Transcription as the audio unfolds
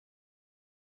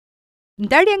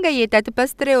Ndarja nga jeta të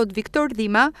pastrehut Viktor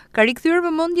Dhima ka rikthyer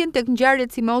vëmendjen tek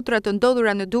ngjarjet si motra të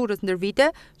ndodhura në Durrës ndër vite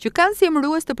që kanë si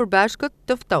emërues të përbashkët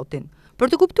të ftohtin.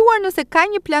 Për të kuptuar nëse ka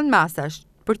një plan masash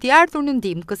për t'i ardhur në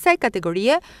ndihmë kësaj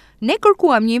kategorie, ne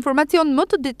kërkuam një informacion më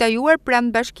të detajuar pranë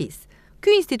bashkisë.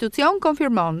 Ky institucion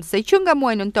konfirmon se që nga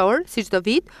muaji nëntor, si çdo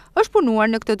vit, është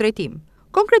punuar në këtë drejtim.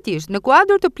 Konkretisht, në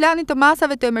kuadër të planit të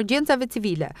masave të emergjencave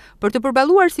civile, për të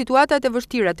përballuar situatat e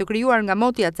vështira të krijuar nga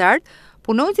moti i acartë,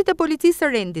 punonjësit e policisë së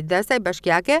rendit dhe asaj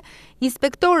bashkiake,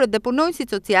 inspektorët dhe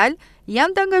punonjësit social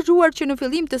janë të angazhuar që në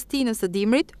fillim të stinës së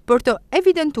dimrit për të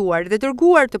evidentuar dhe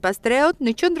dërguar të pastrehët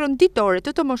në qendrën ditore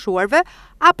të moshuarve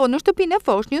apo në shtëpinë e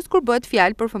foshnjës kur bëhet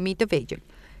fjalë për fëmijë të vegjël.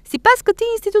 Sipas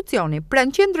këtij institucioni,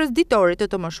 pranë qendrës ditore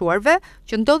të moshuarve,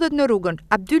 që ndodhet në rrugën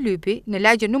Abdylypi, në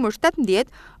lagjen numër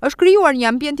 17, është krijuar një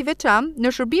ambient i veçantë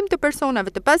në shërbim të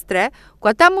personave të pastrehë,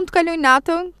 ku ata mund të kalojnë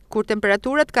natën kur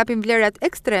temperaturat kapin vlerat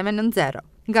ekstreme nën zero.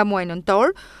 Nga muaji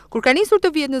nëntor, kur ka nisur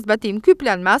të vihet në zbatim ky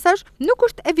plan masash, nuk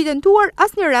është evidentuar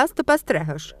asnjë rast të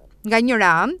pastrehësh. Nga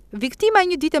njëra anë, viktima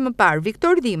e një dite më parë,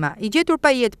 Viktor Dhima, i gjetur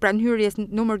pa jetë pranë hyrjes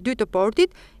numër 2 të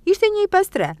portit, ishte një i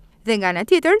pastrehë. Dhe nga ana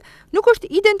tjetër, nuk është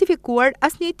identifikuar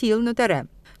asnjë i tillë në terren.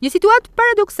 Një situatë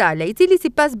paradoksale, i cili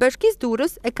sipas Bashkisë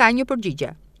Durrës e ka një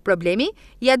përgjigje. Problemi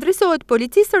i adresohet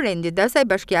policisë së rendit dhe asaj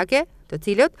bashkiake, të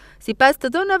cilët, sipas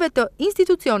të dhënave të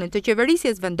institucionit të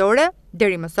qeverisjes vendore,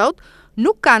 deri më sot,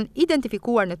 nuk kanë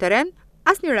identifikuar në terren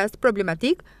asnjë rast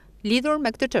problematik lidhur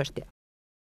me këtë çështje.